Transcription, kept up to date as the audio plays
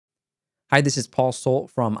Hi, this is Paul Solt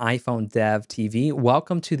from iPhone Dev TV.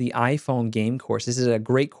 Welcome to the iPhone game course. This is a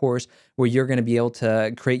great course where you're going to be able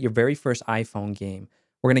to create your very first iPhone game.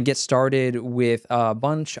 We're going to get started with a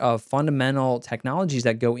bunch of fundamental technologies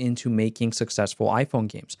that go into making successful iPhone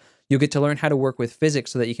games. You'll get to learn how to work with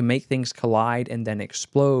physics so that you can make things collide and then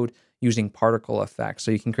explode using particle effects.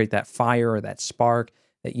 So you can create that fire or that spark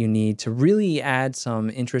that you need to really add some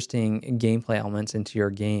interesting gameplay elements into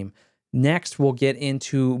your game. Next, we'll get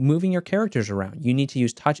into moving your characters around. You need to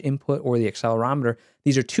use touch input or the accelerometer.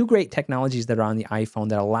 These are two great technologies that are on the iPhone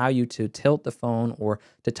that allow you to tilt the phone or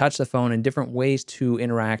to touch the phone in different ways to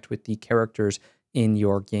interact with the characters in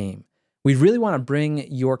your game. We really want to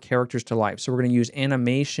bring your characters to life. So we're going to use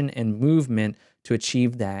animation and movement to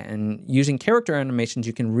achieve that. And using character animations,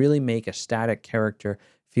 you can really make a static character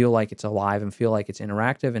feel like it's alive and feel like it's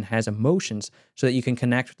interactive and has emotions so that you can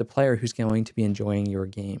connect with the player who's going to be enjoying your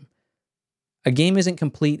game. A game isn't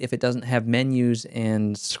complete if it doesn't have menus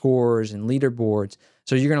and scores and leaderboards.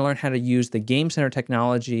 So you're going to learn how to use the Game Center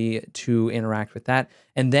technology to interact with that.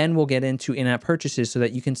 And then we'll get into in-app purchases so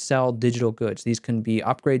that you can sell digital goods. These can be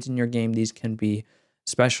upgrades in your game. These can be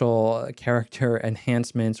special character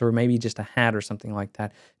enhancements or maybe just a hat or something like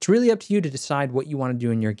that. It's really up to you to decide what you want to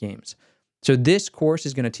do in your games. So this course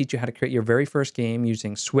is going to teach you how to create your very first game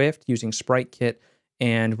using Swift, using Sprite Kit,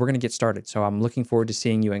 and we're going to get started. So I'm looking forward to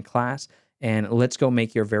seeing you in class. And let's go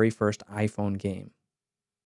make your very first iPhone game.